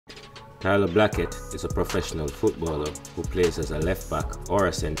Blackett is a professional footballer who plays as a left back or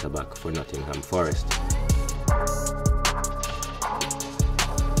a centre back for Nottingham Forest.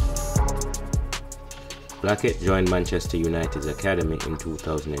 Blackett joined Manchester United's academy in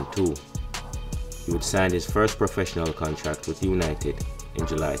 2002. He would sign his first professional contract with United in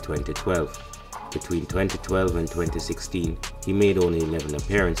July 2012. Between 2012 and 2016, he made only 11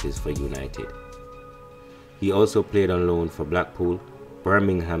 appearances for United. He also played on loan for Blackpool,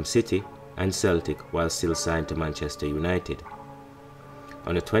 Birmingham City and Celtic while still signed to Manchester United.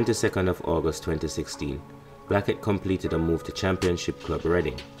 On the 22nd of August 2016, Blackett completed a move to Championship club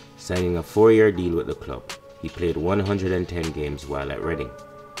Reading, signing a 4-year deal with the club. He played 110 games while at Reading.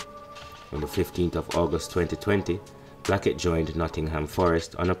 On the 15th of August 2020, Blackett joined Nottingham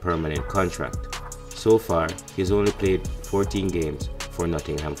Forest on a permanent contract. So far, he has only played 14 games for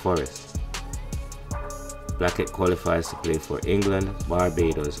Nottingham Forest. Blackett qualifies to play for England,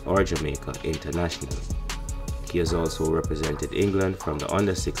 Barbados or Jamaica internationally. He has also represented England from the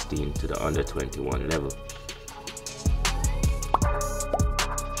under-16 to the under-21 level.